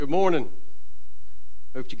morning.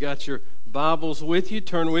 Hope you got your Bibles with you.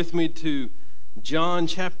 Turn with me to John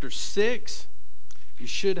chapter 6. You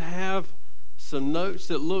should have some notes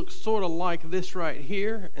that look sort of like this right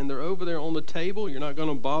here, and they're over there on the table. You're not going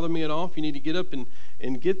to bother me at all if you need to get up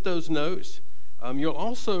and get those notes. You'll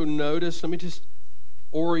also notice, let me just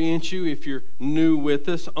orient you if you're new with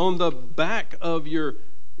us. On the back of your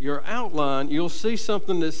outline, you'll see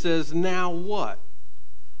something that says, "Now what?"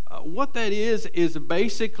 What that is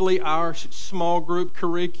basically our small group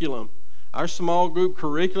curriculum. Our small group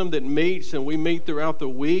curriculum that meets, and we meet throughout the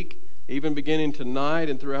week, even beginning tonight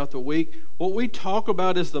and throughout the week. What we talk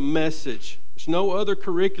about is the message. There's no other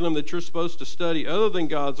curriculum that you're supposed to study other than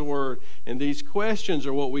God's Word. And these questions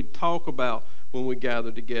are what we talk about when we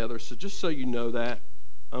gather together. So just so you know that.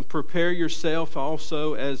 Prepare yourself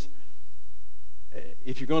also as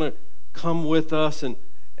if you're going to come with us and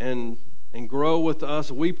grow with us.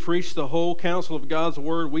 We preach the whole counsel of God's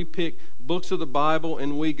Word. We pick books of the Bible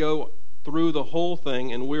and we go through the whole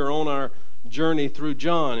thing, and we're on our journey through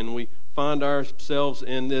John, and we find ourselves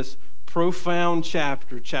in this profound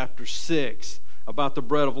chapter 6, about the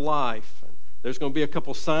bread of life. There's going to be a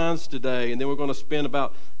couple signs today, and then we're going to spend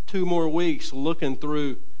about 2 more weeks looking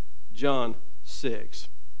through John 6.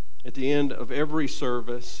 At the end of every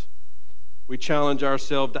service, we challenge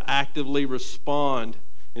ourselves to actively respond.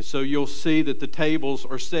 And so you'll see that the tables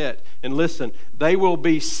are set. And listen, they will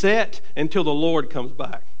be set until the Lord comes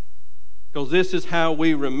back. Because this is how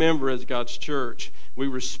we remember as God's church. We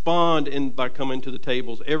respond by coming to the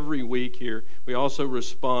tables every week here. We also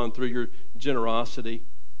respond through your generosity.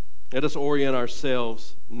 Let us orient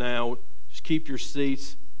ourselves now. Just keep your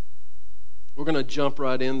seats. We're going to jump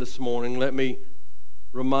right in this morning. Let me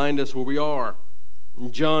remind us where we are.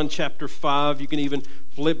 In John chapter 5, you can even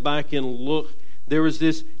flip back and look. There's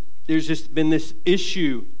just been this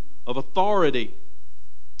issue of authority.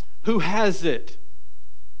 Who has it?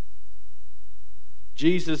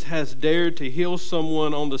 Jesus has dared to heal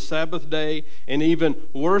someone on the Sabbath day, and even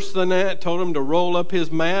worse than that, told him to roll up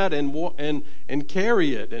his mat and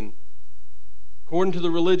carry it. And according to the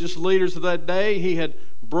religious leaders of that day, he had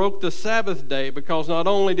broke the Sabbath day, because not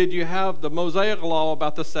only did you have the Mosaic law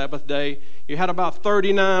about the Sabbath day, you had about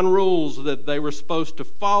 39 rules that they were supposed to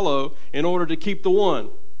follow in order to keep the one.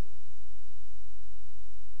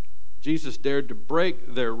 Jesus dared to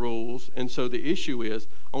break their rules, and so the issue is,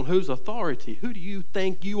 on whose authority? Who do you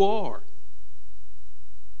think you are?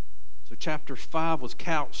 So chapter 5 was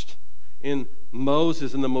couched in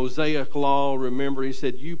Moses and the Mosaic law. Remember, he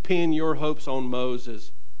said, you pin your hopes on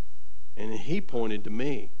Moses. And he pointed to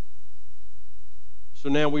me. So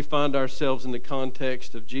now we find ourselves in the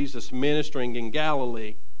context of Jesus ministering in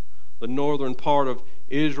Galilee, the northern part of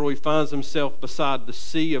Israel. He finds himself beside the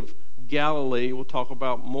Sea of Galilee. We'll talk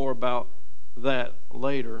more about that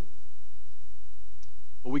later.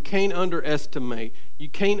 But we can't underestimate, you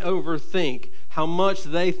can't overthink how much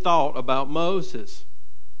they thought about Moses.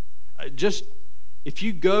 Just if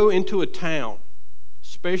you go into a town,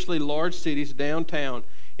 especially large cities, downtown,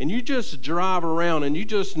 and you just drive around and you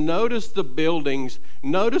just notice the buildings,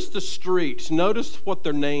 notice the streets, notice what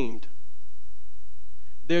they're named.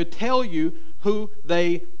 They'll tell you who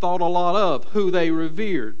they thought a lot of, who they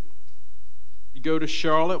revered. You go to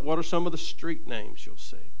Charlotte, what are some of the street names you'll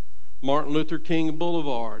see? Martin Luther King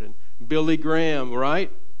Boulevard and Billy Graham,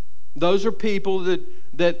 right? Those are people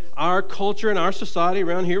that our culture and our society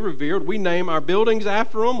around here revered. We name our buildings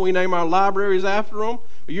after them. We name our libraries after them.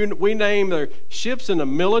 We name their ships in the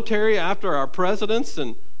military after our presidents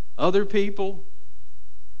and other people.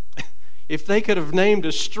 If they could have named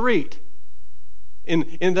a street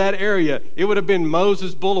in that area, it would have been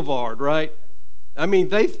Moses Boulevard, right? I mean,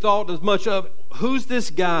 they thought as much of, who's this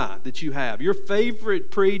guy that you have? Your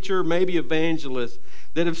favorite preacher, maybe evangelist,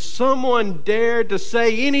 that if someone dared to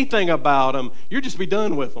say anything about him, you'd just be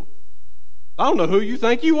done with them. I don't know who you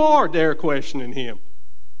think you are, dare questioning him.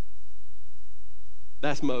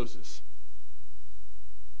 That's Moses.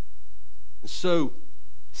 And so,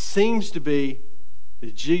 seems to be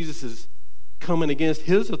that Jesus is coming against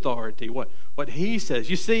his authority, what he says.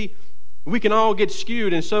 You see, we can all get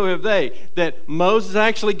skewed, and so have they, that Moses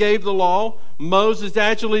actually gave the law. Moses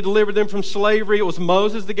actually delivered them from slavery. It was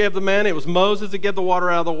Moses that gave the manna. It was Moses that gave the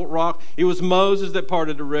water out of the rock. It was Moses that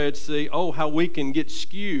parted the Red Sea. Oh, how we can get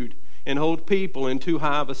skewed and hold people in too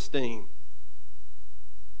high of esteem.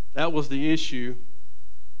 That was the issue.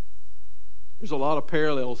 There's a lot of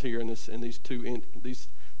parallels here in these two.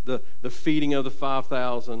 The feeding of the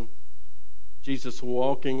 5,000, Jesus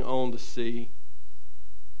walking on the sea.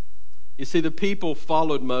 You see, the people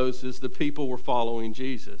followed Moses. The people were following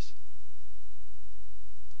Jesus.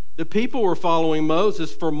 The people were following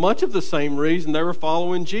Moses for much of the same reason they were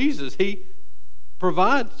following Jesus. He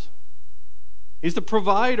provides. He's the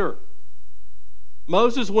provider.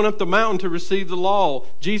 Moses went up the mountain to receive the law.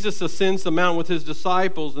 Jesus ascends the mountain with his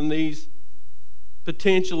disciples, and these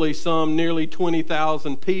potentially some nearly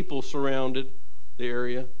 20,000 people surrounded the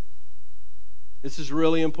area. This is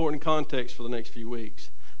really important context for the next few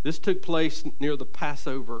weeks. This took place near the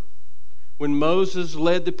Passover, when Moses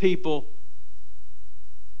led the people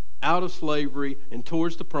out of slavery and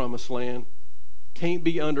towards the promised land. Can't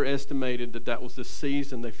be underestimated that was the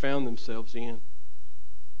season they found themselves in.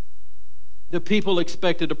 The people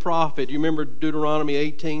expected a prophet. You remember Deuteronomy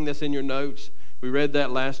 18? That's in your notes. We read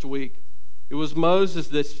that last week. It was Moses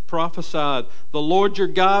that prophesied, "The Lord your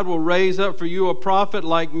God will raise up for you a prophet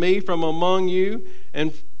like me from among you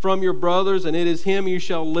and from your brothers, and it is him you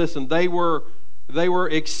shall listen." They were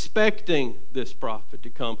expecting this prophet to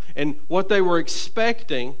come. And what they were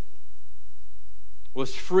expecting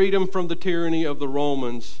was freedom from the tyranny of the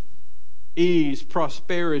Romans, ease,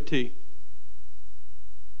 prosperity.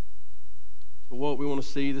 So what we want to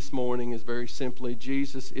see this morning is very simply,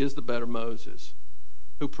 Jesus is the better Moses,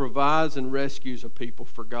 who provides and rescues a people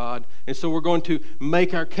for God. And so we're going to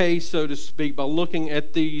make our case, so to speak, by looking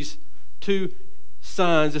at these two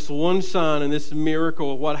signs, this one sign and this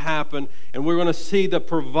miracle of what happened. And we're going to see the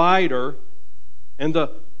provider and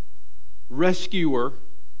the rescuer.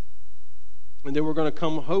 And then we're going to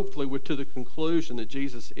come, hopefully, to the conclusion that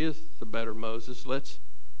Jesus is the better Moses. Let's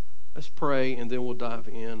pray, and then we'll dive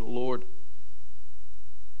in. Lord,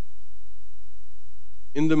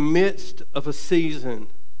 in the midst of a season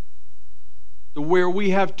where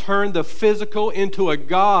we have turned the physical into a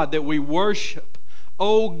God that we worship,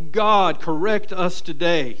 oh God, correct us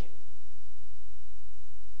today.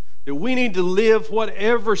 That we need to live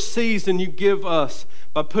whatever season you give us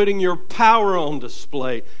by putting your power on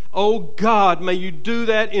display. Oh God, may you do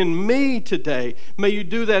that in me today. May you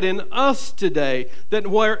do that in us today. That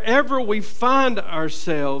wherever we find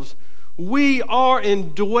ourselves, we are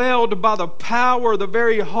indwelled by the power of the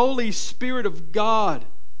very Holy Spirit of God.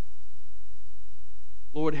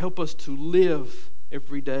 Lord, help us to live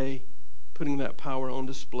every day putting that power on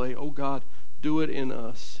display. Oh God, do it in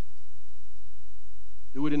us.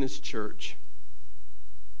 Do it in this church.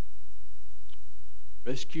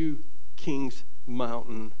 Rescue Kings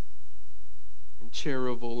Mountain and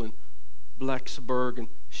Cherryville and Blacksburg and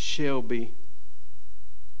Shelby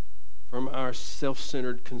from our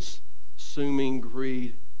self-centered, consuming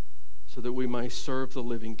greed, so that we may serve the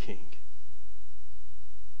living King.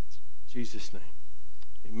 In Jesus' name,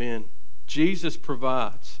 amen. Jesus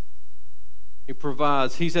provides. He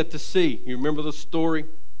provides. He's at the sea. You remember the story?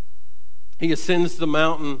 He ascends the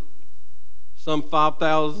mountain. Some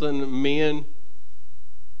 5,000 men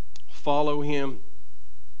follow him.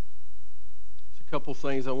 There's a couple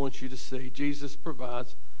things I want you to see. Jesus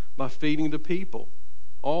provides by feeding the people,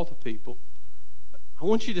 all the people. I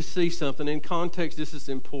want you to see something. In context, this is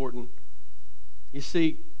important. You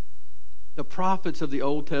see, the prophets of the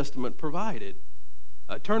Old Testament provided.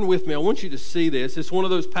 Turn with me. I want you to see this. It's one of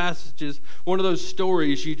those passages, one of those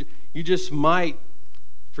stories you just might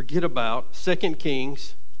forget about. 2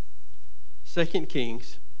 Kings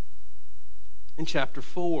in chapter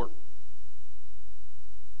 4.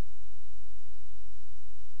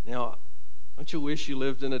 Now, don't you wish you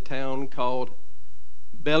lived in a town called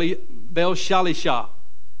Bel-Shalisha?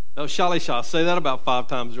 Bel-Shalisha. Say that about 5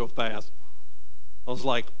 times real fast. I was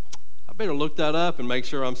like, I better look that up and make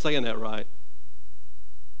sure I'm saying that right.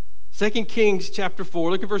 2 Kings chapter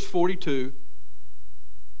 4, look at verse 42.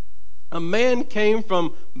 A man came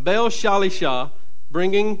from Bel-Shalisha,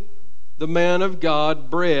 bringing the man of God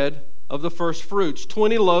bread of the first fruits,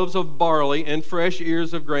 20 loaves of barley and fresh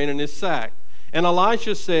ears of grain in his sack. And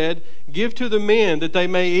Elisha said, "Give to the men that they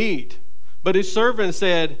may eat." But his servant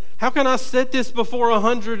said, "How can I set this before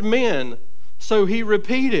 100 men?" So he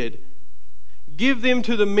repeated, "Give them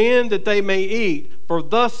to the men that they may eat, for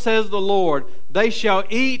thus says the Lord, they shall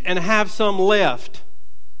eat and have some left."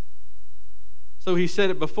 So he set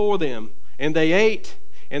it before them, and they ate,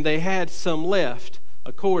 and they had some left,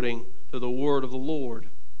 according to the word of the Lord.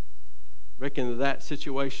 Reckon that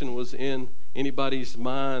situation was in anybody's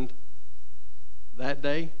mind that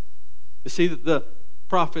day? You see that the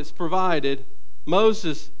prophets provided,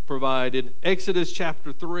 Moses provided, Exodus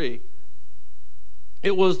chapter 3.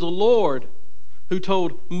 It was the Lord who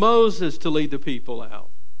told Moses to lead the people out.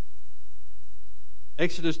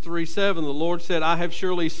 Exodus 3:7, the Lord said, "I have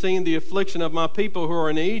surely seen the affliction of my people who are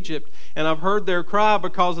in Egypt, and I've heard their cry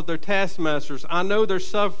because of their taskmasters. I know their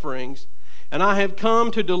sufferings, And I have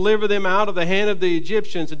come to deliver them out of the hand of the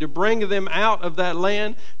Egyptians and to bring them out of that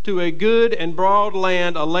land to a good and broad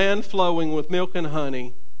land, a land flowing with milk and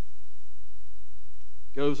honey.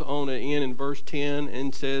 Goes on in verse 10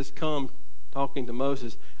 and says, come, talking to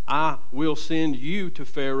Moses, I will send you to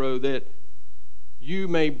Pharaoh that you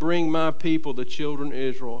may bring my people, the children of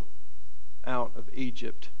Israel, out of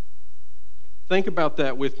Egypt. Think about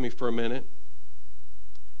that with me for a minute.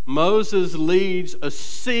 Moses leads a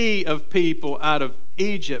sea of people out of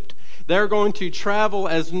Egypt. They're going to travel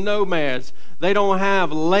as nomads. They don't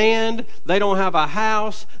have land. They don't have a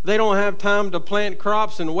house. They don't have time to plant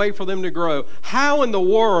crops and wait for them to grow. How in the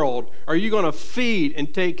world are you going to feed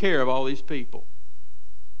and take care of all these people?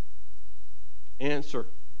 Answer: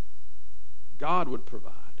 God would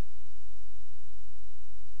provide.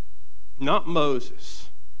 Not Moses.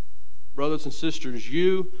 Brothers and sisters,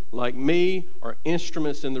 you, like me, are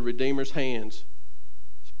instruments in the Redeemer's hands,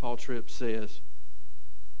 as Paul Tripp says.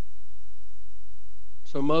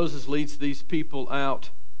 So Moses leads these people out.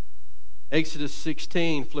 Exodus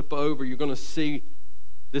 16, flip over, you're going to see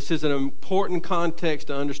this is an important context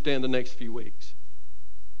to understand the next few weeks.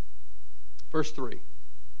 Verse 3.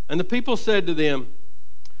 And the people said to them,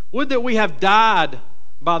 would that we have died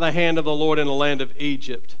by the hand of the Lord in the land of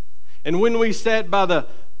Egypt. And when we sat by the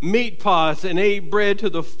meat pots and ate bread to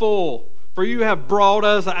the full, for you have brought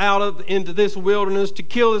us out into this wilderness to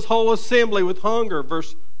kill this whole assembly with hunger.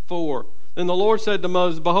 Verse 4. Then the Lord said to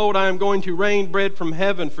Moses, behold, I am going to rain bread from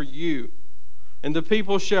heaven for you, and the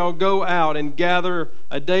people shall go out and gather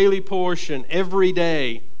a daily portion every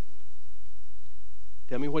day.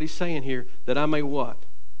 Tell me what he's saying here, that I may what?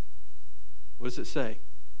 What does it say?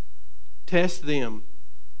 Test them,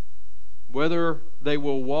 whether they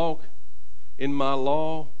will walk in my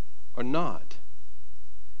law or not.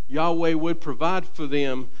 Yahweh would provide for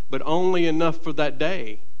them, but only enough for that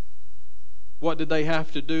day. What did they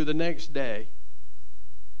have to do the next day?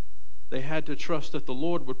 They had to trust that the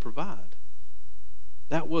Lord would provide.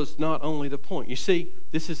 That was not only the point. You see,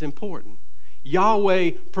 this is important.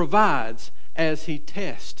 Yahweh provides as he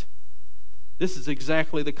tests. This is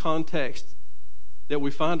exactly the context that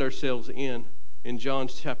we find ourselves in John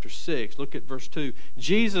chapter 6. Look at verse 2.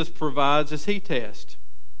 Jesus provides as he tests.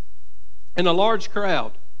 And a large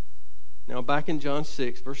crowd. Now back in John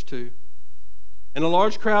 6, verse 2. And a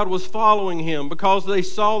large crowd was following him because they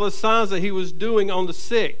saw the signs that he was doing on the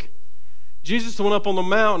sick. Jesus went up on the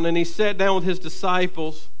mountain and he sat down with his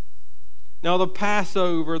disciples. Now the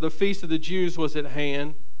Passover, the feast of the Jews, was at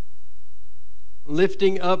hand.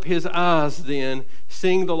 Lifting up his eyes then,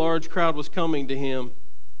 seeing the large crowd was coming to him,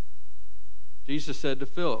 Jesus said to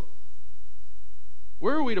Philip,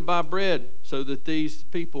 where are we to buy bread so that these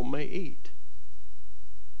people may eat?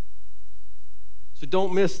 So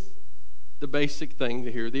don't miss the basic thing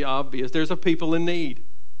here, the obvious. There's a people in need.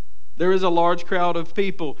 There is a large crowd of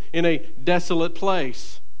people in a desolate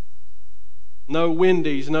place. No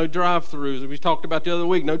Wendy's, no drive-thrus. We talked about the other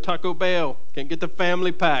week, no Taco Bell. Can't get the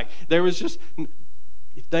family pack. There was just,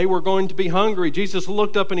 if they were going to be hungry, Jesus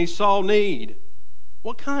looked up and he saw need.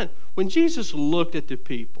 What kind? When Jesus looked at the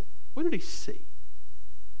people, what did he see?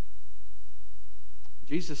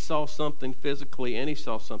 Jesus saw something physically and he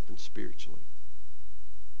saw something spiritually.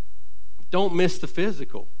 Don't miss the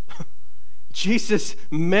physical. Jesus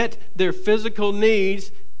met their physical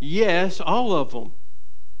needs, yes, all of them.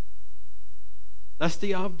 That's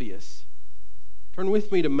the obvious. Turn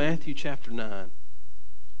with me to Matthew chapter 9.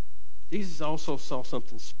 Jesus also saw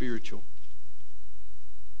something spiritual.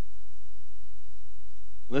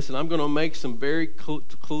 Listen, I'm going to make some very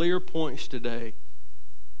clear points today.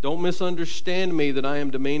 Don't misunderstand me that I am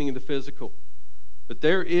demeaning the physical. But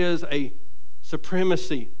there is a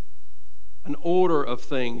supremacy, an order of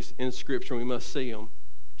things in Scripture. We must see them.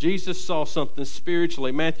 Jesus saw something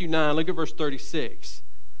spiritually. Matthew 9, look at verse 36.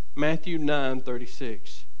 Matthew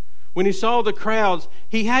 9:36. When he saw the crowds,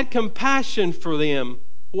 he had compassion for them.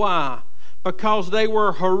 Why? Because they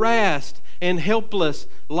were harassed and helpless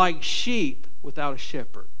like sheep without a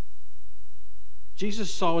shepherd.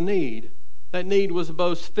 Jesus saw a need. That need was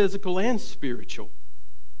both physical and spiritual.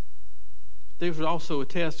 But there was also a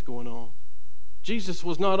test going on. Jesus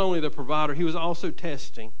was not only the provider, he was also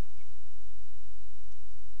testing.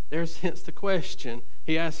 There's hence the question.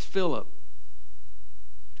 He asked Philip,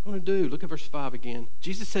 what are you going to do? Look at verse 5 again.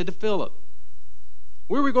 Jesus said to Philip,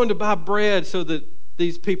 where are we going to buy bread so that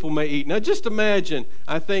these people may eat? Now just imagine,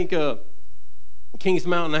 I think Kings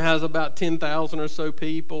Mountain has about 10,000 or so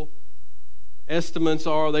people. Estimates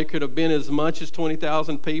are they could have been as much as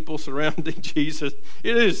 20,000 people surrounding Jesus.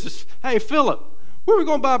 It is just, hey, Philip, where are we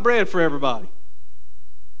going to buy bread for everybody?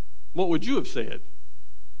 What would you have said?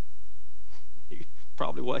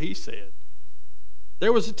 probably what he said.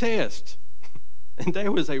 There was a test, and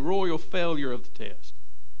there was a royal failure of the test.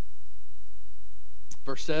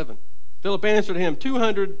 Verse 7, Philip answered him,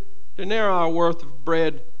 200 denarii worth of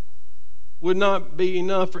bread would not be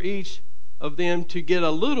enough for each of them to get a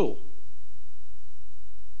little.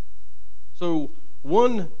 So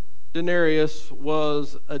 1 denarius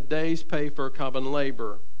was a day's pay for a common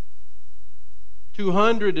laborer.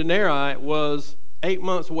 200 denarii was 8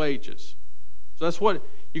 months' wages. So that's what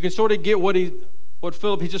you can sort of get what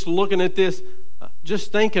Philip, he's just looking at this,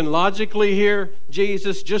 just thinking logically here,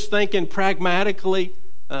 Jesus, just thinking pragmatically.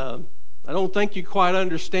 I don't think you quite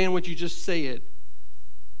understand what you just said.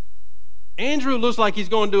 Andrew looks like he's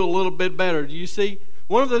going to do a little bit better. Do you see?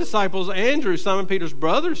 One of the disciples, Andrew, Simon Peter's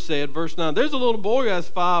brother, said, verse 9, there's a little boy who has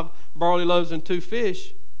 5 barley loaves and 2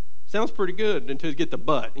 fish. Sounds pretty good until you get the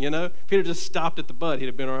but, you know. If Peter just stopped at the but, he'd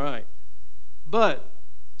have been all right. But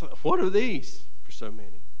what are these for so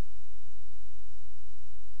many?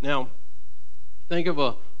 Now, think of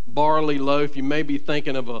a barley loaf. You may be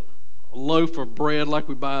thinking of a loaf of bread like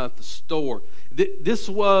we buy at the store. This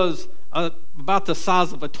was about the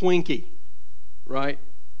size of a Twinkie, right?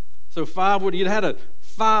 So you'd had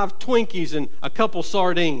 5 Twinkies and a couple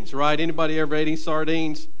sardines, right? Anybody ever ate any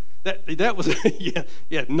sardines? That was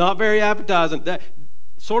yeah, not very appetizing. That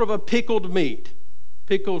sort of a pickled meat,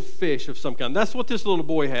 pickled fish of some kind. That's what this little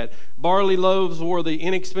boy had. Barley loaves were the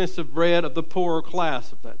inexpensive bread of the poorer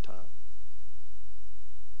class of that time.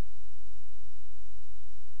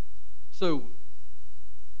 So,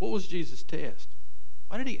 what was Jesus' test?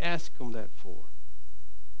 Why did he ask them that for?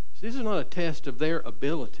 See, this is not a test of their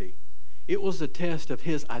ability. It was a test of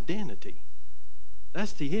his identity.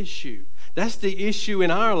 That's the issue. That's the issue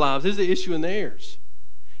in our lives. This is the issue in theirs.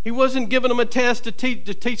 He wasn't giving them a test to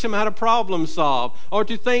teach them how to problem solve or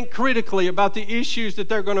to think critically about the issues that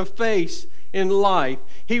they're going to face in life.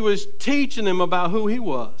 He was teaching them about who he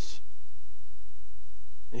was.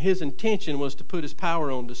 And his intention was to put his power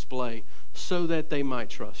on display so that they might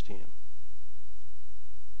trust him.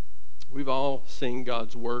 We've all seen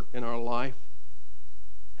God's work in our life,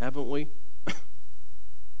 haven't we?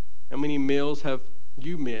 How many meals have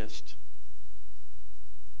you missed?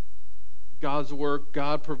 God's work,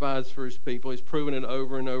 God provides for his people. He's proven it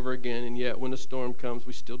over and over again, and yet when the storm comes,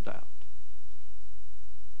 we still doubt.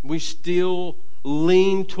 We still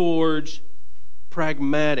lean towards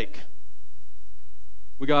pragmatic.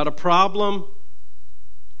 We got a problem.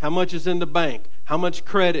 How much is in the bank? How much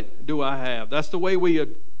credit do I have? That's the way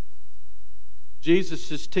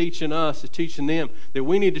Jesus is teaching us, is teaching them that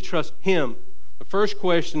we need to trust him. The first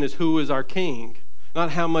question is, who is our king?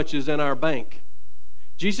 Not how much is in our bank.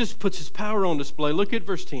 Jesus puts his power on display. Look at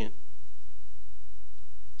verse 10.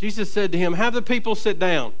 Jesus said to him, have the people sit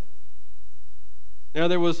down. Now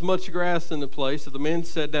there was much grass in the place, so the men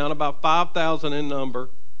sat down, about 5,000 in number.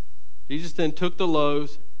 Jesus then took the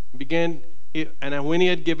loaves, and when he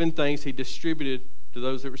had given thanks, he distributed to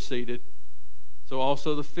those that were seated. So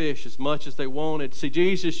also the fish, as much as they wanted. See,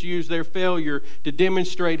 Jesus used their failure to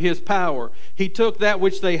demonstrate his power. He took that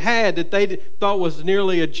which they had that they thought was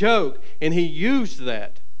nearly a joke, and he used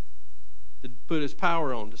that to put his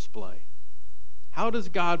power on display. How does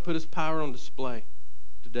God put his power on display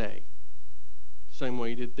today? Same way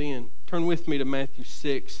he did then. Turn with me to Matthew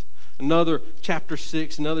 6. Another chapter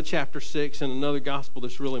 6, and another gospel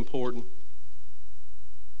that's real important.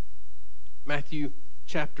 Matthew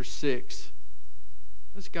chapter 6.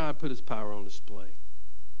 How does God put his power on display?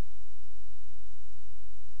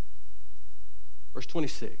 Verse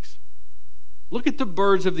 26. Look at the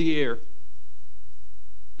birds of the air.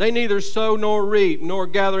 They neither sow nor reap nor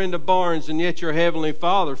gather into barns, and yet your heavenly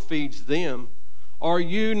Father feeds them. Are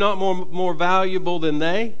you not more valuable than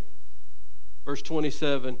they? Verse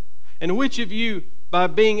 27. And which of you, by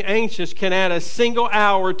being anxious, can add a single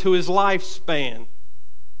hour to his lifespan?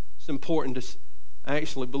 It's important to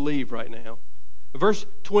actually believe right now. Verse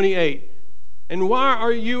 28, and why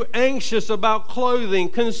are you anxious about clothing?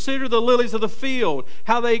 Consider the lilies of the field,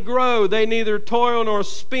 how they grow. They neither toil nor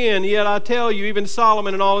spin. Yet I tell you, even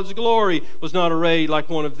Solomon in all his glory was not arrayed like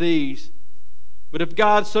one of these. But if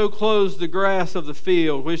God so clothes the grass of the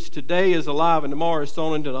field, which today is alive and tomorrow is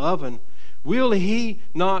thrown into the oven, will he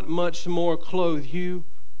not much more clothe you,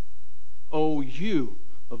 O you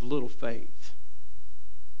of little faith?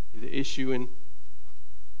 The issue in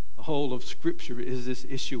the whole of Scripture is this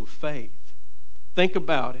issue of faith. Think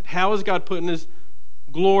about it. How is God putting his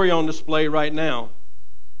glory on display right now?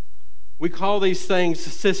 We call these things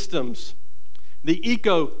systems. the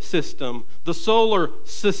ecosystem, the solar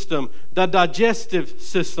system, the digestive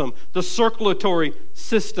system, the circulatory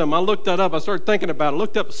system. I looked that up. I started thinking about it. I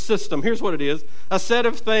looked up system. Here's what it is. A set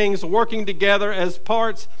of things working together as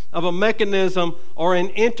parts of a mechanism or an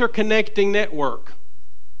interconnecting network.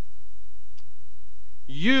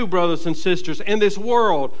 You, brothers and sisters, in this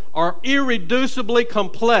world are irreducibly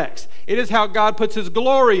complex. It is how God puts His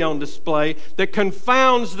glory on display that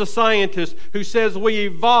confounds the scientist who says we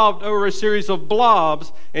evolved over a series of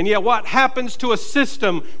blobs, and yet what happens to a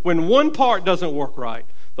system when one part doesn't work right?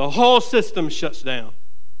 The whole system shuts down.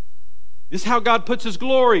 This is how God puts His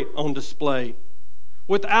glory on display.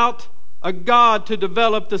 Without a God to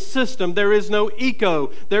develop the system, there is no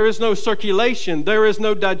eco, there is no circulation, there is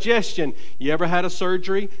no digestion. You ever had a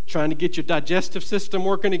surgery trying to get your digestive system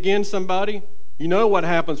working again, somebody? You know what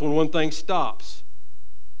happens when one thing stops.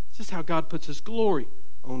 This is how God puts His glory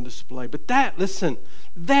on display. But that, listen,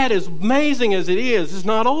 that is amazing as it is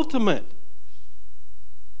not ultimate.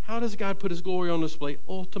 How does God put His glory on display?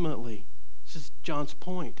 Ultimately, this is John's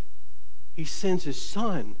point. He sends His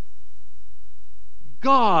Son.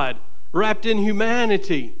 God wrapped in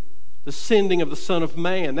humanity, the sending of the Son of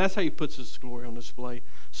Man. That's how He puts His glory on display.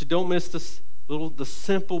 So don't miss the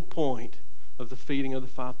simple point of the feeding of the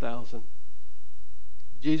 5,000.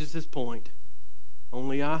 Jesus' point,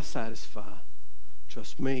 only I satisfy.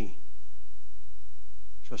 Trust me.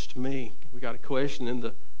 Trust me. We got a question in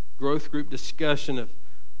the growth group discussion of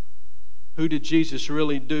who did Jesus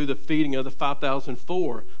really do the feeding of the 5,000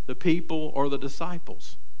 for? The people or the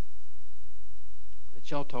disciples?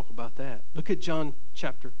 Y'all talk about that. Look at John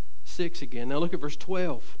chapter 6 again. Now look at verse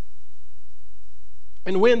 12.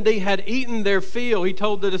 And when they had eaten their fill, He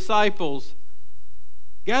told the disciples,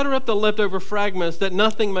 gather up the leftover fragments that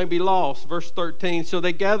nothing may be lost. Verse 13. So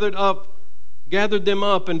they gathered them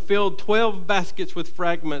up and filled 12 baskets with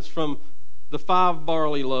fragments from the 5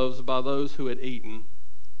 barley loaves by those who had eaten.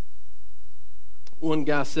 One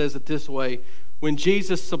guy says it this way, when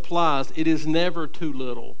Jesus supplies, it is never too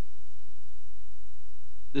little.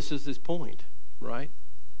 This is his point, right?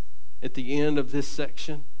 At the end of this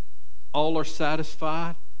section, all are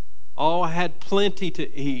satisfied. All had plenty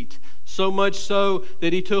to eat, so much so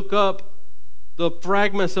that He took up the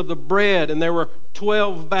fragments of the bread, and there were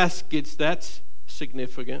 12 baskets. That's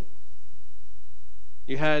significant.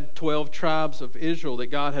 You had 12 tribes of Israel that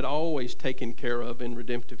God had always taken care of in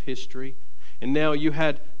redemptive history, and now you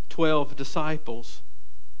had 12 disciples.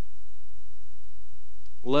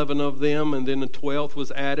 11 of them, and then the 12th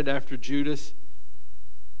was added after Judas,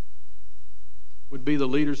 would be the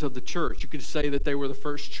leaders of the church. You could say that they were the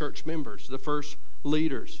first church members, the first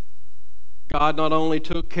leaders. God not only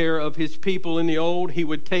took care of His people in the old, He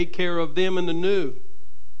would take care of them in the new.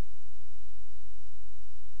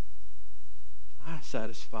 I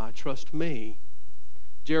satisfy, trust me.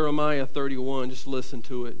 Jeremiah 31, just listen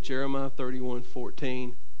to it. Jeremiah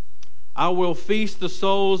 31:14. I will feast the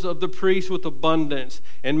souls of the priests with abundance,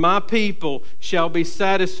 and my people shall be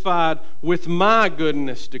satisfied with my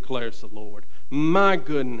goodness, declares the Lord. My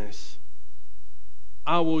goodness.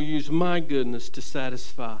 I will use my goodness to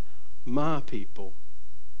satisfy my people.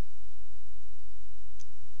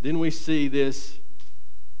 Then we see this.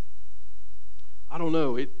 I don't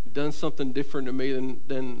know, it done something different to me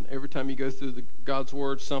than every time you go through God's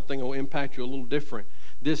Word, something will impact you a little different.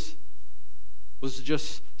 This was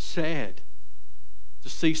just sad to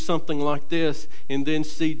see something like this and then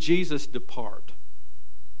see Jesus depart.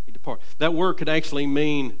 He depart. That word could actually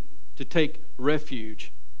mean to take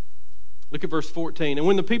refuge. Look at verse 14. And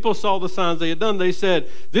when the people saw the signs they had done, they said,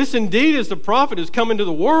 this indeed is the prophet who has come into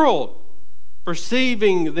the world.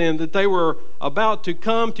 Perceiving then that they were about to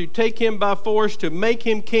come to take Him by force to make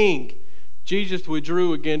Him king, Jesus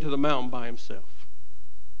withdrew again to the mountain by Himself.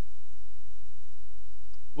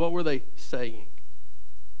 What were they saying?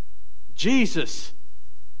 Jesus,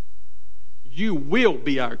 you will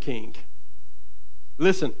be our king.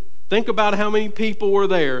 Listen, think about how many people were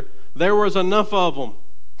there. There was enough of them.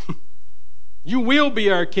 You will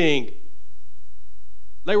be our king.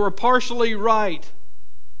 They were partially right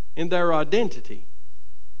in their identity,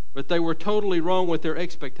 but they were totally wrong with their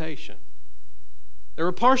expectation. They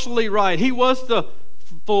were partially right. He was the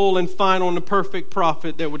full and final and the perfect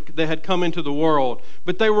prophet that had come into the world,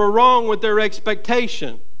 but they were wrong with their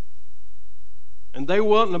expectation. And they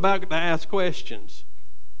wasn't about to ask questions.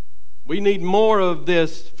 We need more of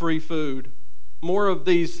this free food, more of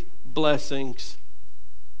these blessings.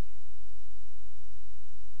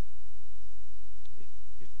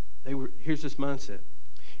 Here's this mindset.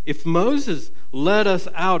 If Moses led us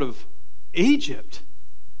out of Egypt,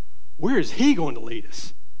 where is He going to lead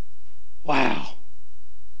us? Wow.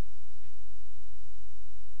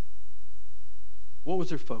 What was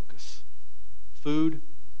their focus? Food?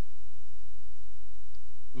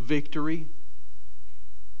 Victory?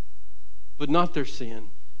 But not their sin.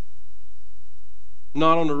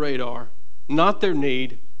 Not on the radar. Not their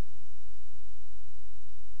need.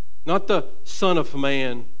 Not the Son of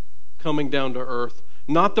Man coming down to earth.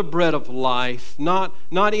 Not the bread of life. Not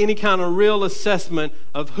any kind of real assessment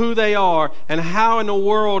of who they are and how in the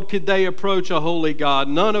world could they approach a holy God.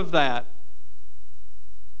 None of that.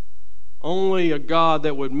 Only a God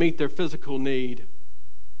that would meet their physical need.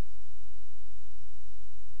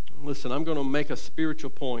 Listen, I'm going to make a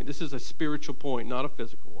spiritual point. This is a spiritual point, not a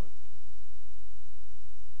physical one.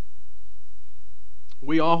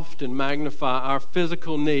 We often magnify our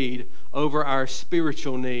physical need over our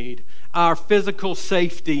spiritual need, our physical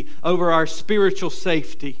safety over our spiritual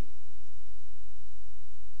safety.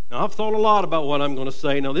 Now, I've thought a lot about what I'm going to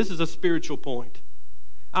say. Now, this is a spiritual point.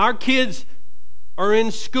 Our kids are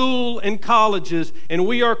in school and colleges, and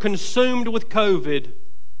we are consumed with COVID.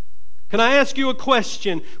 Can I ask you a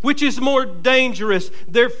question? Which is more dangerous,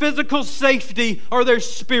 their physical safety or their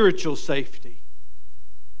spiritual safety?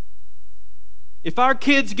 If our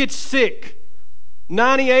kids get sick,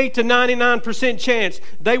 98 to 99% chance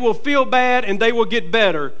they will feel bad and they will get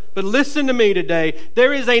better. But listen to me today.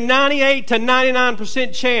 There is a 98 to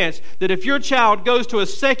 99% chance that if your child goes to a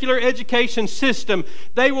secular education system,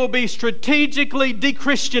 they will be strategically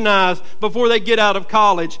de-Christianized before they get out of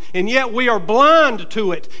college. And yet we are blind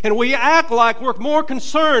to it. And we act like we're more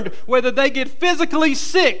concerned whether they get physically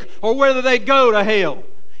sick or whether they go to hell.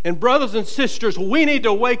 And brothers and sisters, we need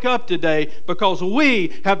to wake up today because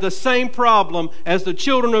we have the same problem as the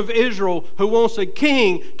children of Israel who wants a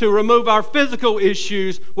king to remove our physical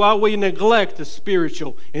issues while we neglect the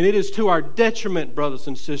spiritual. And it is to our detriment, brothers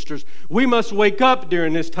and sisters. We must wake up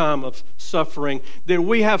during this time of suffering that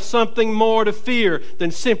we have something more to fear than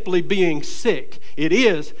simply being sick. It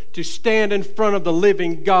is to stand in front of the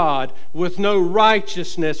living God with no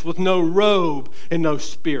righteousness, with no robe, and no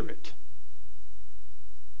spirit.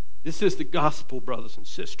 This is the gospel, brothers and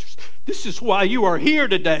sisters. This is why you are here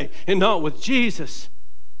today and not with Jesus.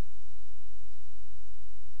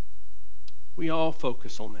 We all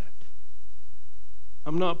focus on that.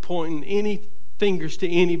 I'm not pointing any fingers to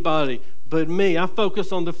anybody but me. I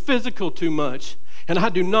focus on the physical too much, and I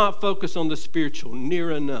do not focus on the spiritual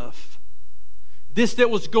near enough. This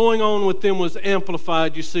that was going on with them was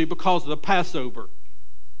amplified, you see, because of the Passover.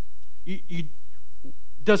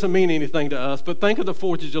 Doesn't mean anything to us, but think of the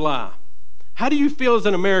 4th of July. How do you feel as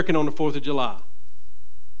an American on the 4th of July?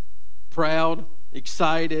 Proud,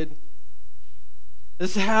 excited.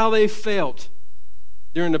 This is how they felt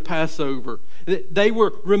during the Passover. They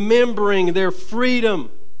were remembering their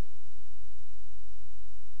freedom,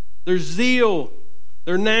 their zeal,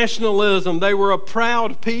 their nationalism. They were a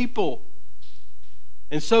proud people.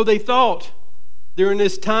 And so they thought, during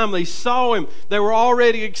this time, they saw him. They were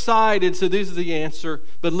already excited. So this is the answer.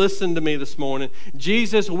 But listen to me this morning.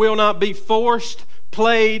 Jesus will not be forced,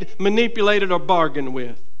 played, manipulated, or bargained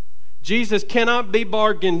with. Jesus cannot be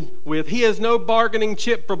bargained with. He has no bargaining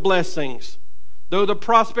chip for blessings, though the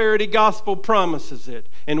prosperity gospel promises it.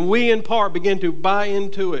 And we, in part, begin to buy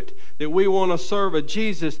into it, that we want to serve a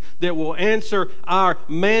Jesus that will answer our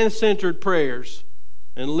man-centered prayers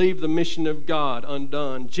and leave the mission of God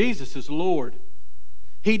undone. Jesus is Lord.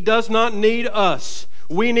 He does not need us.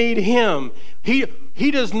 We need Him. He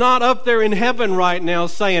does not up there in heaven right now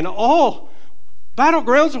saying, oh,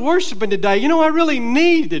 Battlegrounds of worshiping today. You know, I really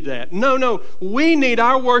needed that. No. We need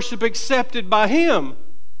our worship accepted by Him.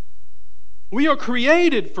 We are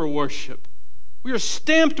created for worship. We are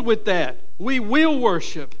stamped with that. We will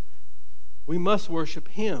worship. We must worship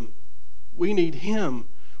Him. We need Him.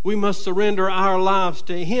 We must surrender our lives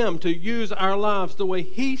to Him, to use our lives the way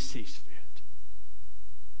He sees fit.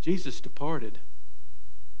 Jesus departed.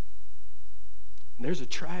 And there's a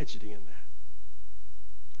tragedy in that.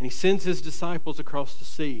 And He sends His disciples across the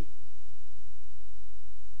sea.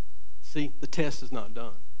 See, the test is not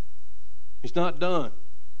done. He's not done.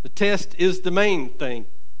 The test is the main thing.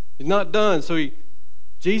 He's not done. So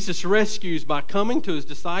Jesus rescues by coming to His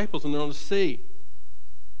disciples and they're on the sea.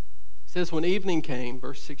 It says when evening came,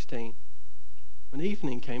 verse 16, when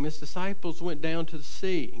evening came, His disciples went down to the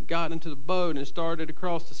sea and got into the boat and started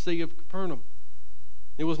across the Sea of Capernaum.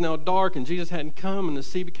 It was now dark and Jesus hadn't come, and the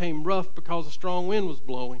sea became rough because a strong wind was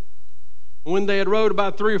blowing. And when they had rowed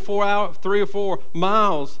about 3 or 4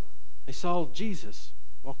 miles, they saw Jesus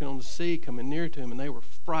walking on the sea, coming near to Him, and they were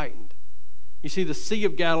frightened. You see, the Sea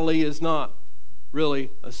of Galilee is not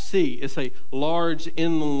really a sea. It's a large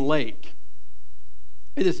inland lake.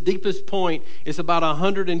 At its deepest point, it's about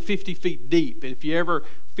 150 feet deep. If you ever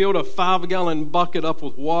filled a 5-gallon bucket up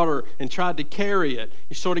with water and tried to carry it.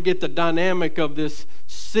 You sort of get the dynamic of this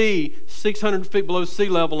sea, 600 feet below sea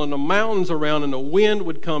level, and the mountains around, and the wind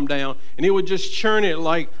would come down, and it would just churn it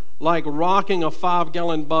like rocking a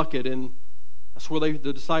 5-gallon bucket. And that's where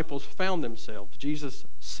the disciples found themselves. Jesus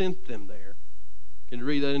sent them there. You can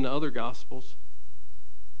read that in the other Gospels.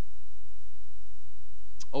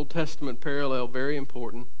 Old Testament parallel, very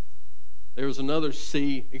important. There was another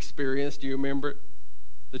sea experience. Do you remember it?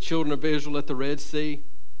 The children of Israel at the Red Sea.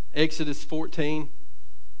 Exodus 14,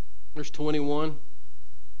 verse 21.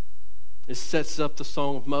 It sets up the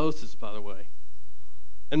song of Moses, by the way.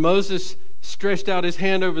 And Moses stretched out his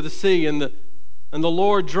hand over the sea, and the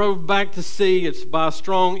Lord drove back the sea. It's by a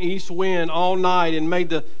strong east wind all night, and made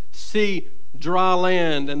the sea dry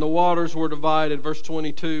land, and the waters were divided. Verse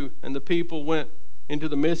 22, and the people went into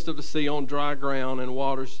the midst of the sea on dry ground, and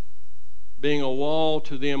waters being a wall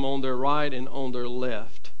to them on their right and on their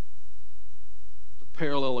left. The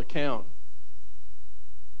parallel account.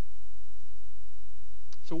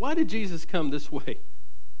 So why did Jesus come this way?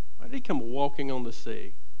 Why did he come walking on the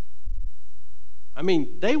sea? I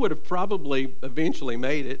mean, they would have probably eventually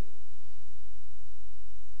made it.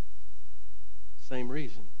 Same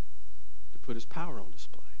reason, to put his power on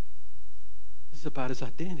display. This is about his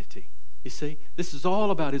identity. You see, this is all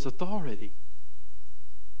about his authority.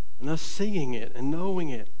 And us seeing it and knowing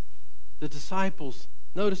it. The disciples,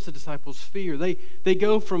 notice the disciples' fear. They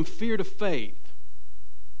go from fear to faith.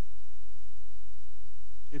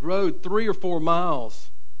 It rode 3 or 4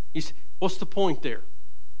 miles. What's the point there?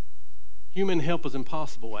 Human help is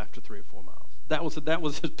impossible after 3 or 4 miles. That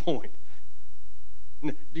was his point.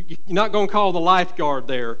 You're not going to call the lifeguard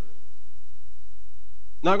there.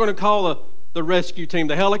 Not going to call the rescue team.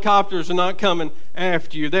 The helicopters are not coming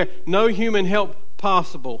after you. There, no human help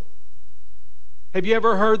possible. Have you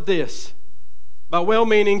ever heard this? By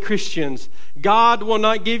well-meaning Christians, God will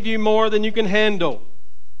not give you more than you can handle.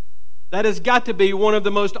 That has got to be one of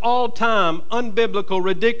the most all-time unbiblical,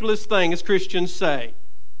 ridiculous things Christians say.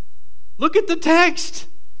 Look at the text.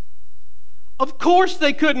 Of course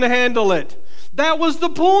they couldn't handle it. That was the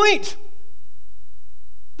point.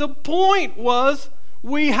 The point was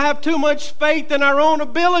we have too much faith in our own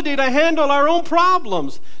ability to handle our own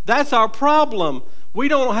problems. That's our problem. We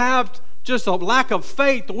don't have just a lack of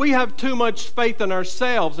faith. We have too much faith in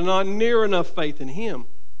ourselves and not near enough faith in Him.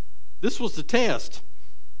 This was the test.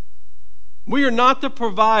 We are not the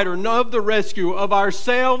provider of the rescue of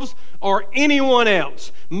ourselves or anyone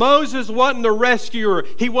else. Moses wasn't the rescuer.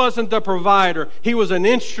 He wasn't the provider. He was an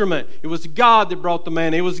instrument. It was God that brought the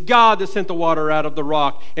manna. It was God that sent the water out of the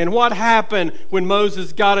rock. And what happened when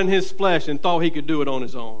Moses got in his flesh and thought he could do it on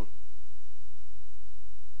his own?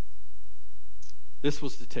 This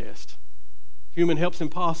was the test. Human help's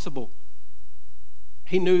impossible.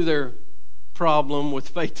 He knew their problem with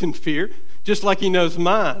faith and fear, just like He knows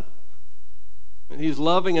mine. And He's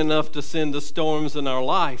loving enough to send the storms in our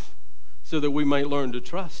life so that we may learn to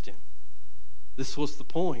trust Him. This was the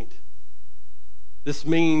point. This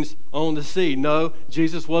means on the sea. No,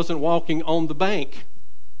 Jesus wasn't walking on the bank,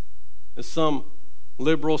 as some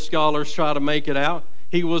liberal scholars try to make it out.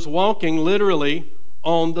 He was walking literally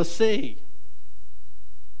on the sea.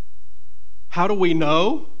 How do we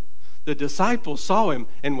know? The disciples saw Him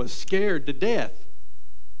and was scared to death.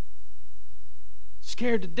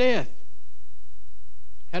 Scared to death.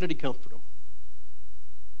 How did He comfort them?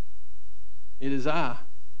 It is I.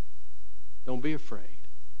 Don't be afraid.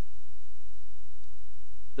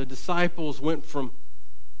 The disciples went from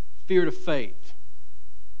fear to faith,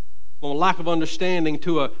 from a lack of understanding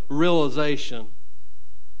to a realization.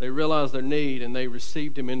 They realized their need and they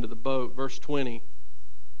received Him into the boat. Verse 20.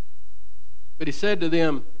 But He said to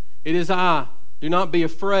them, "It is I, do not be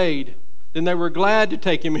afraid." Then they were glad to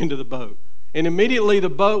take Him into the boat. And immediately the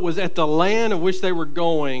boat was at the land of which they were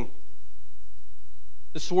going.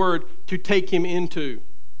 This word, to take Him into,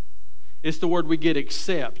 it's the word we get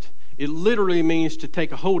accept. It literally means to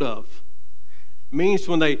take a hold of. It means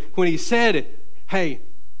when He said it, "Hey,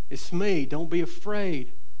 it's me, don't be afraid,"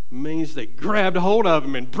 it means they grabbed a hold of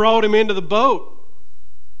Him and brought Him into the boat.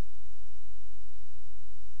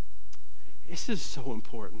 This is so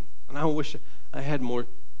important. And I wish I had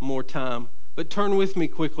more time. But turn with me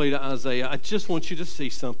quickly to Isaiah. I just want you to see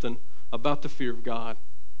something about the fear of God.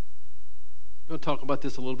 I'm going to talk about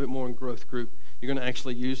this a little bit more in growth group. You're going to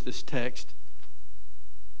actually use this text.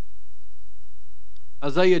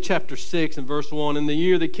 Isaiah chapter 6 and verse 1. In the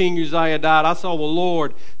year that King Uzziah died, I saw the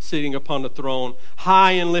Lord sitting upon the throne,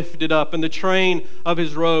 high and lifted up, and the train of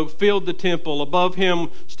His robe filled the temple. Above Him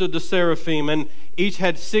stood the seraphim, and each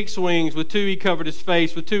had 6 wings. With 2 He covered His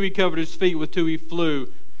face, with 2 He covered His feet, with 2 He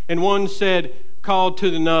flew. And one said, called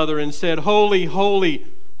to another and said, Holy, holy,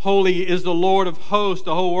 holy is the Lord of hosts.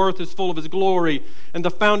 The whole earth is full of his glory. And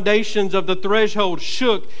the foundations of the threshold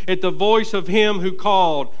shook at the voice of him who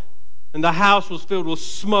called. And the house was filled with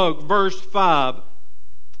smoke. Verse 5,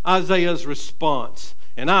 Isaiah's response.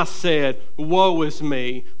 And I said, Woe is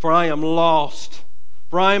me, for I am lost.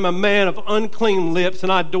 For I am a man of unclean lips,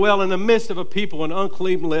 and I dwell in the midst of a people of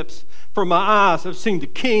unclean lips. For my eyes have seen the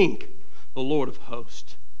King, the Lord of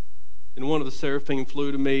hosts. And one of the seraphim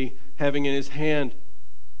flew to me, having in his hand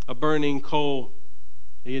a burning coal.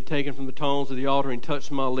 He had taken from the tongs of the altar and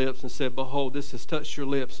touched my lips and said, Behold, this has touched your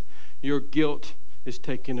lips. Your guilt is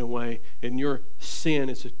taken away, and your sin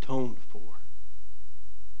is atoned for.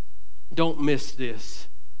 Don't miss this.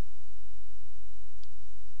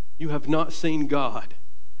 You have not seen God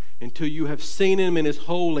until you have seen him in his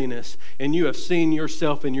holiness and you have seen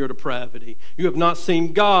yourself in your depravity. You have not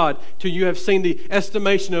seen God till you have seen the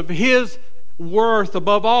estimation of his worth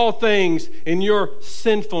above all things in your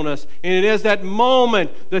sinfulness. And it is that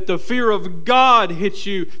moment that the fear of God hits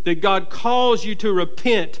you, that God calls you to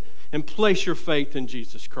repent and place your faith in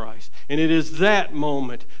Jesus Christ. And it is that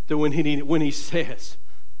moment that when he says,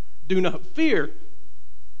 do not fear,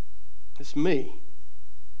 it's me.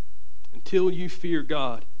 Until you fear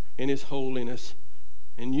God in his holiness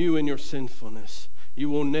and you in your sinfulness, you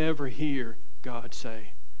will never hear God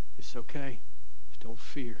say, it's okay, just don't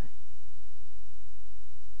fear.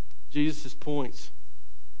 Jesus' points.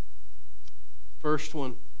 First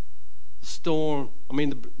one, the storm.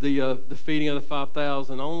 The feeding of the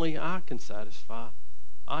 5,000. Only I can satisfy.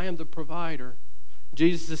 I am the provider.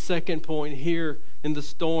 Jesus' second point here in the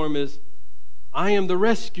storm is, I am the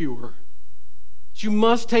rescuer. You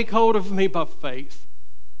must take hold of me by faith.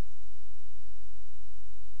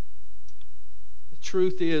 The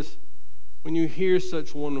truth is, when you hear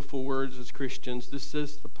such wonderful words as Christians, this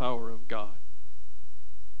is the power of God.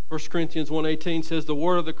 1 Corinthians 1:18 says, the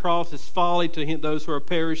word of the cross is folly to those who are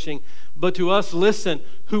perishing, but to us, listen,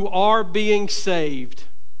 who are being saved,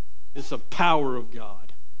 it's the power of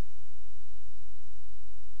God.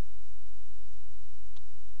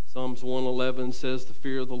 Psalms 111 says, the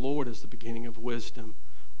fear of the Lord is the beginning of wisdom.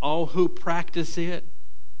 All who practice it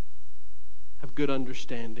have good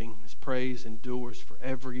understanding. His praise endures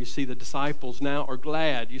forever. You see, the disciples now are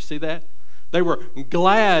glad. You see that? They were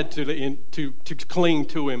glad to cling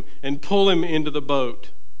to him and pull him into the boat.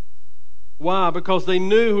 Why? Because they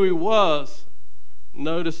knew who he was.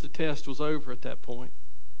 Notice the test was over at that point.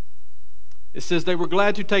 It says they were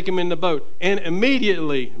glad to take him in the boat. And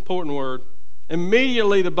immediately, important word,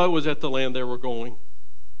 immediately the boat was at the land they were going.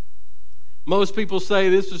 Most people say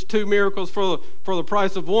this was two miracles for the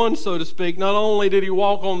price of one, so to speak. Not only did he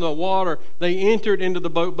walk on the water, they entered into the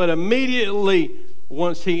boat, but immediately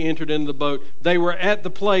once he entered into the boat, they were at the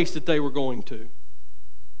place that they were going to.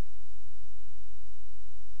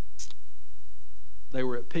 They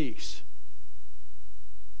were at peace.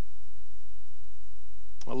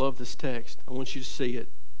 I love this text. I want you to see it.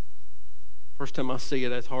 First time I see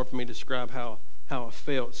it, it's hard for me to describe how I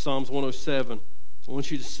felt. Psalms 107. I want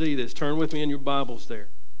you to see this. Turn with me in your Bibles there.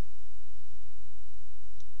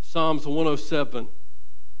 Psalms 107.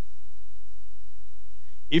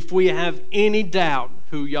 If we have any doubt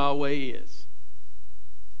who Yahweh is.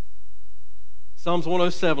 Psalms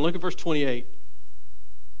 107. Look at verse 28.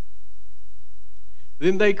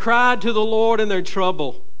 Then they cried to the Lord in their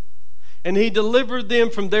trouble, and he delivered them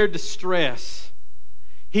from their distress.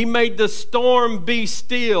 He made the storm be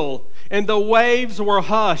still, and the waves were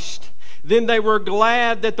hushed. Then they were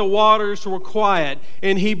glad that the waters were quiet,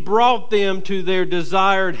 and he brought them to their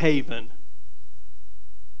desired haven.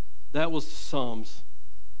 That was the Psalms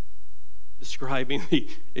describing the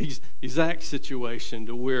exact situation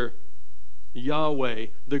to where Yahweh,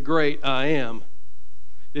 the great I Am,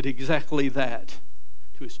 did exactly that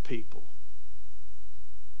to his people.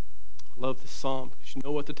 I love this psalm because you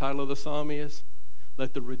know what the title of the psalm is?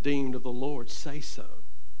 Let the redeemed of the Lord say so.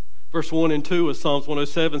 Verse 1 and 2 of Psalms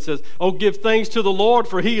 107 says, Oh, give thanks to the Lord,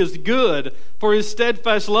 for he is good, for his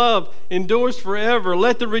steadfast love endures forever.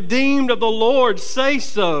 Let the redeemed of the Lord say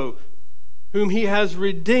so, whom he has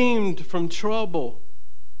redeemed from trouble.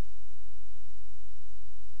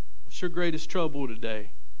 What's your greatest trouble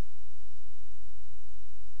today?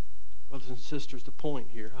 Brothers and sisters, the point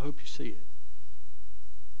here, I hope you see it.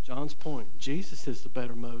 John's point, Jesus is the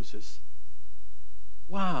better Moses.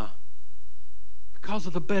 Why? Because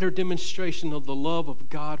of the better demonstration of the love of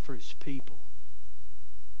God for his people.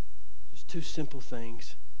 Just two simple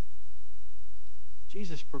things.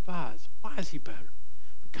 Jesus provides. Why is he better?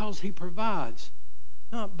 Because he provides,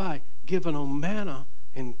 not by giving them manna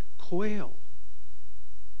and quail.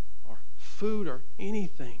 food or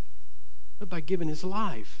anything, but by giving his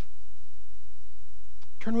life.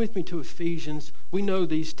 Turn with me to Ephesians. We know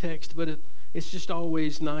these texts, but it's just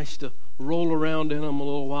always nice to roll around in them a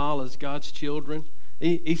little while as God's children.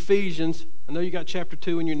 Ephesians, I know you got chapter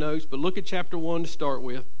 2 in your notes, but look at chapter 1 to start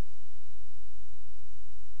with.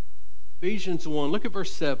 Ephesians 1, look at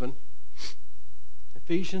verse 7.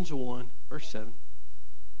 Ephesians 1, verse 7.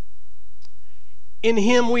 In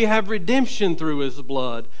him we have redemption through his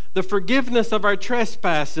blood, the forgiveness of our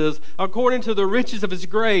trespasses, according to the riches of his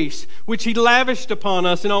grace, which he lavished upon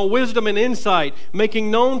us in all wisdom and insight,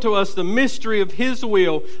 making known to us the mystery of his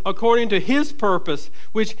will, according to his purpose,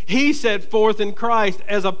 which he set forth in Christ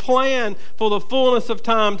as a plan for the fullness of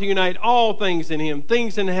time to unite all things in him,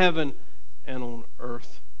 things in heaven and on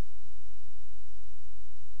earth.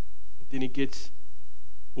 Then he gets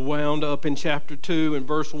wound up in chapter 2 and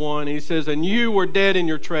verse 1. He says, and you were dead in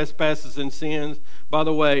your trespasses and sins. By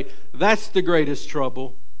the way, that's the greatest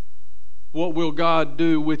trouble. What will God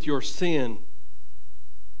do with your sin?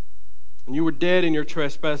 And you were dead in your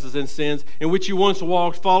trespasses and sins, in which you once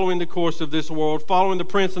walked, following the course of this world, following the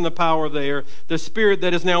prince and the power of the air, the spirit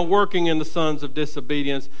that is now working in the sons of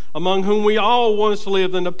disobedience, among whom we all once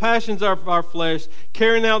lived in the passions of our flesh,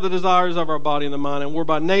 carrying out the desires of our body and the mind, and were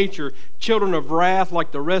by nature children of wrath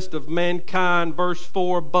like the rest of mankind. Verse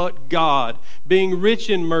 4, but God, being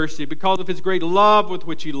rich in mercy, because of his great love with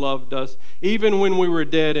which he loved us, even when we were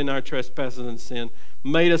dead in our trespasses and sin,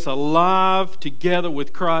 made us alive together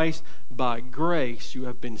with Christ. By grace you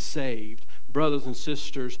have been saved. Brothers and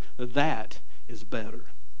sisters, that is better.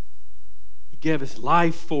 He gave his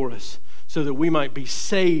life for us so that we might be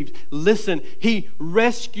saved. Listen, he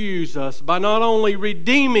rescues us by not only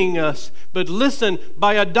redeeming us, but listen,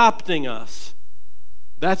 by adopting us.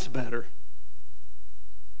 That's better.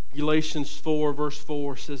 Galatians 4 verse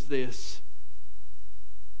 4 says this.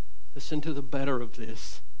 Listen to the better of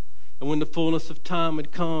this. And when the fullness of time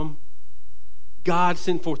had come, God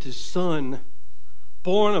sent forth his Son,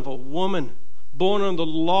 born of a woman, born under the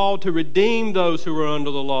law, to redeem those who were under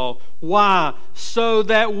the law. Why? So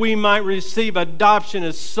that we might receive adoption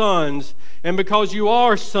as sons. And because you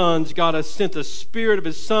are sons, God has sent the Spirit of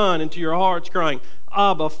his Son into your hearts, crying,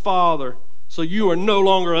 Abba, Father. So you are no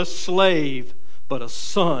longer a slave, but a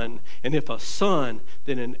son. And if a son,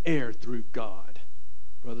 then an heir through God.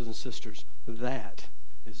 Brothers and sisters, that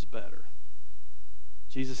is better.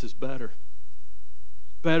 Jesus is better.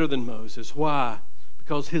 Better than Moses. Why?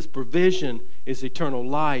 Because his provision is eternal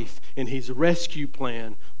life, and his rescue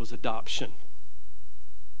plan was adoption.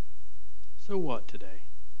 So what today?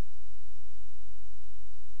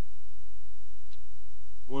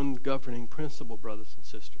 One governing principle, brothers and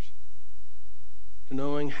sisters, to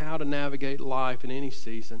knowing how to navigate life in any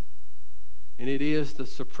season, and it is the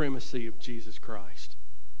supremacy of Jesus Christ.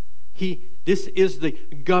 This is the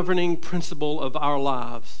governing principle of our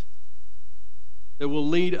lives that will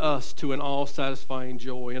lead us to an all-satisfying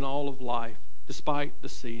joy in all of life, despite the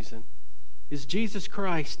season. Is Jesus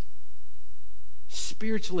Christ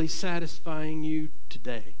spiritually satisfying you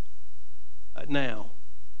today, now?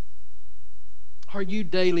 Are you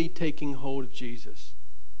daily taking hold of Jesus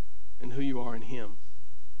and who you are in him?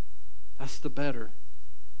 That's the better.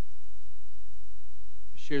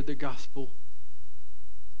 I shared the gospel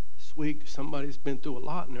this week to somebody who's been through a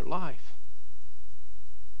lot in their life.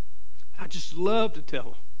 I just love to tell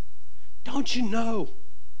them, don't you know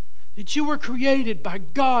that you were created by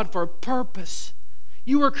God for a purpose?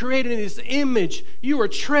 You were created in his image. You are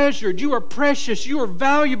treasured. You are precious. You are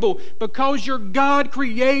valuable because your God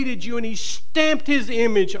created you and he stamped his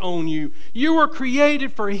image on you. You were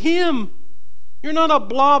created for him. You're not a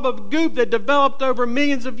blob of goop that developed over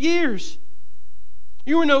millions of years.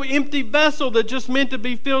 You were no empty vessel that just meant to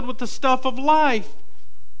be filled with the stuff of life.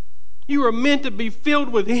 You were meant to be filled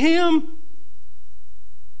with him.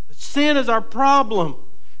 But sin is our problem.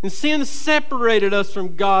 And sin separated us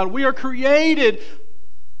from God. We are created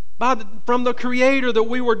from the Creator that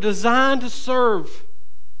we were designed to serve.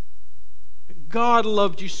 But God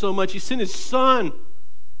loved you so much, he sent his Son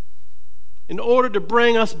in order to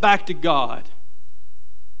bring us back to God.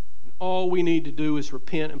 And all we need to do is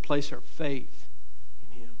repent and place our faith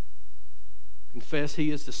in him. Confess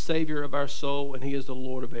he is the Savior of our soul and he is the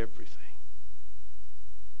Lord of everything.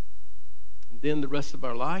 And then the rest of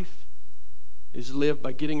our life is lived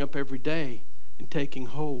by getting up every day and taking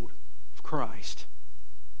hold of Christ.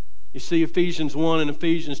 You see, Ephesians 1 and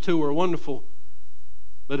Ephesians 2 are wonderful,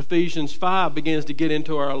 but Ephesians 5 begins to get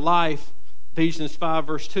into our life. Ephesians 5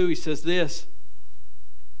 verse 2, he says this,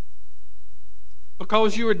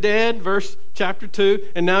 because you were dead, chapter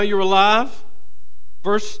 2, and now you're alive.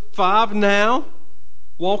 Verse 5, now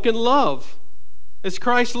Walk in love, as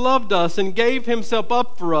Christ loved us and gave himself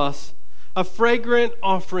up for us, a fragrant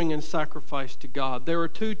offering and sacrifice to God. There are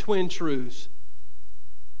two twin truths.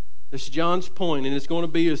 This is John's point, and it's going to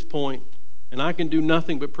be his point, and I can do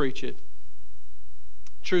nothing but preach it.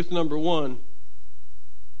 Truth number one,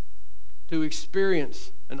 to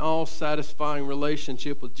experience an all-satisfying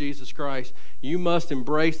relationship with Jesus Christ, you must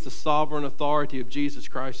embrace the sovereign authority of Jesus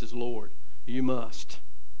Christ as Lord. You must.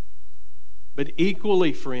 But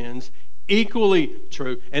equally, friends, equally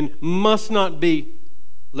true, and must not be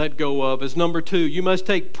let go of, is number two, you must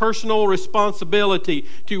take personal responsibility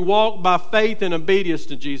to walk by faith and obedience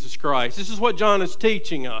to Jesus Christ. This is what John is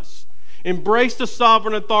teaching us. Embrace the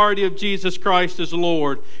sovereign authority of Jesus Christ as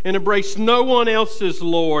Lord, and embrace no one else as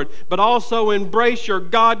Lord, but also embrace your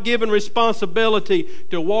God-given responsibility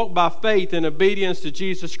to walk by faith and obedience to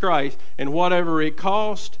Jesus Christ, and whatever it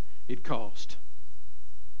cost, it cost.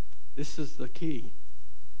 This is the key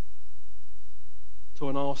to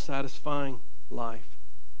an all-satisfying life.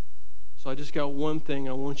 So I just got one thing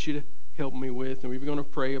I want you to help me with, and we're going to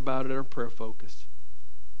pray about it at our prayer focus.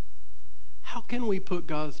 How can we put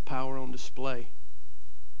God's power on display?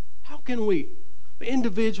 How can we,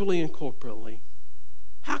 individually and corporately,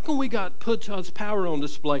 how can we put God's power on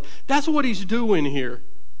display? That's what he's doing here.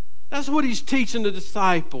 That's what he's teaching the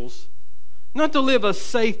disciples. Not to live a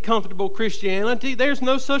safe, comfortable Christianity. There's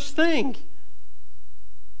no such thing.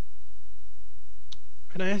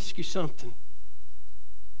 Can I ask you something?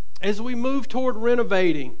 As we move toward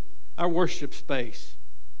renovating our worship space,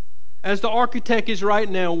 as the architect is right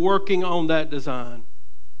now working on that design,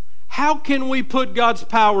 how can we put God's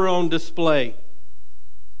power on display?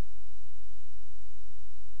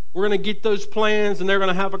 We're going to get those plans, and they're going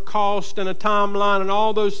to have a cost and a timeline and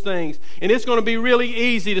all those things. And it's going to be really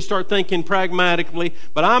easy to start thinking pragmatically,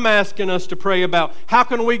 but I'm asking us to pray about how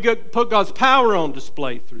can we put God's power on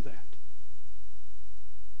display through that.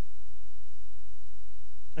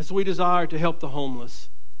 As we desire to help the homeless,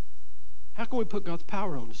 how can we put God's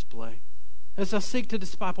power on display? As I seek to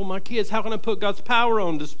disciple my kids, how can I put God's power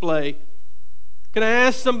on display? Can I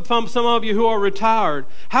ask some of you who are retired,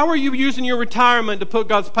 how are you using your retirement to put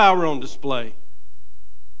God's power on display?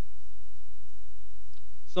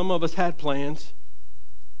 Some of us had plans,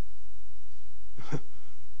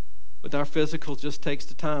 but our physical just takes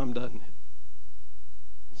the time, doesn't it?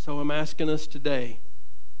 So I'm asking us today,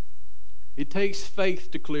 it takes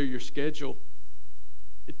faith to clear your schedule.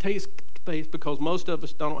 It takes faith because most of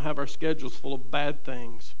us don't have our schedules full of bad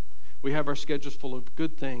things. We have our schedules full of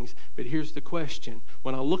good things. But here's the question.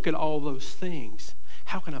 When I look at all those things,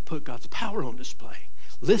 how can I put God's power on display?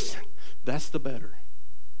 Listen, that's the better.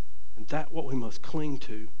 And that's what we must cling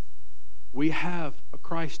to. We have a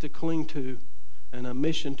Christ to cling to and a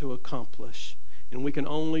mission to accomplish. And we can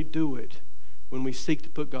only do it when we seek to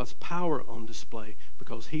put God's power on display,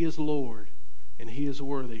 because he is Lord and he is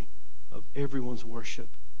worthy of everyone's worship.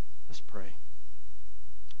 Let's pray.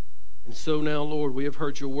 And so now, Lord, we have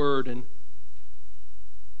heard your word, and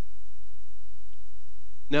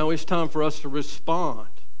now it's time for us to respond.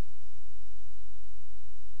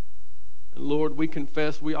 And Lord, we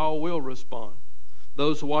confess we all will respond.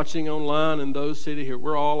 Those watching online and those sitting here,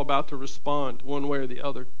 we're all about to respond one way or the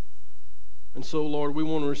other. And so, Lord, we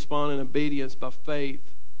want to respond in obedience by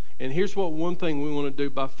faith. And here's one thing we want to do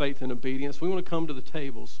by faith and obedience. We want to come to the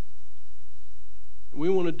tables. We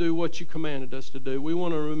want to do what you commanded us to do. We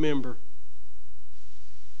want to remember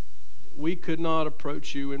we could not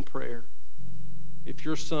approach you in prayer if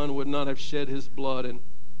your Son would not have shed his blood and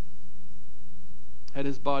had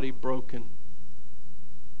his body broken.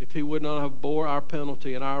 If he would not have bore our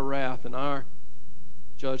penalty and our wrath and our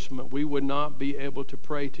judgment, we would not be able to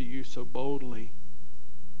pray to you so boldly.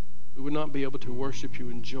 We would not be able to worship you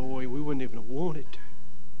in joy. We wouldn't even have wanted to.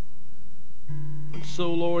 And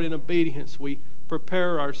so, Lord, in obedience, we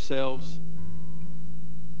prepare ourselves.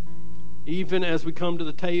 Even as we come to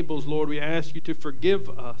the tables, Lord, we ask you to forgive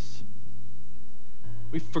us.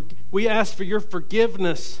 We ask for your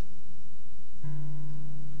forgiveness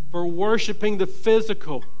for worshiping the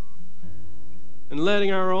physical and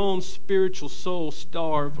letting our own spiritual soul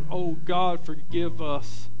starve. Oh, God, forgive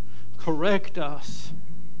us. Correct us.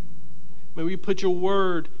 May we put your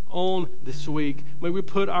word on this week. May we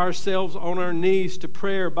put ourselves on our knees to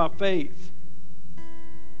prayer by faith,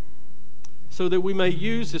 so that we may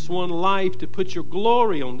use this one life to put your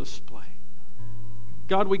glory on display.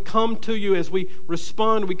 God, we come to you as we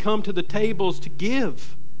respond. We come to the tables to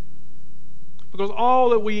give, because all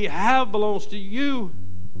that we have belongs to you,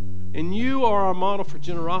 and you are our model for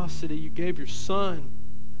generosity. You gave your Son.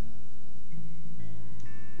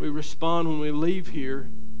 We respond when we leave here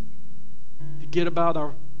to get about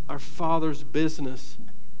our Father's business,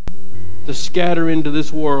 to scatter into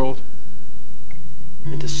this world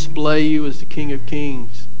and display you as the King of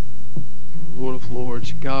Kings, Lord of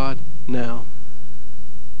Lords. God, now,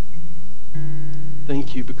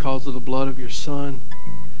 thank you because of the blood of your Son,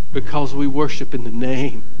 because we worship in the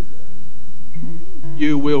name.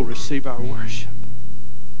 You will receive our worship.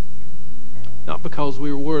 Not because we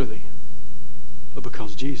are worthy, but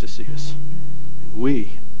because Jesus is, and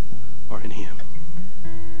we are in Him.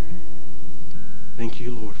 Thank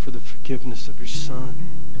you, Lord, for the forgiveness of your Son,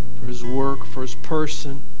 for His work, for His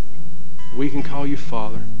person. We can call you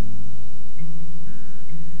Father.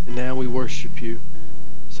 And now we worship you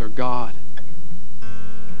as our God,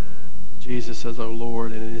 Jesus as our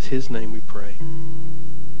Lord, and it is His name we pray.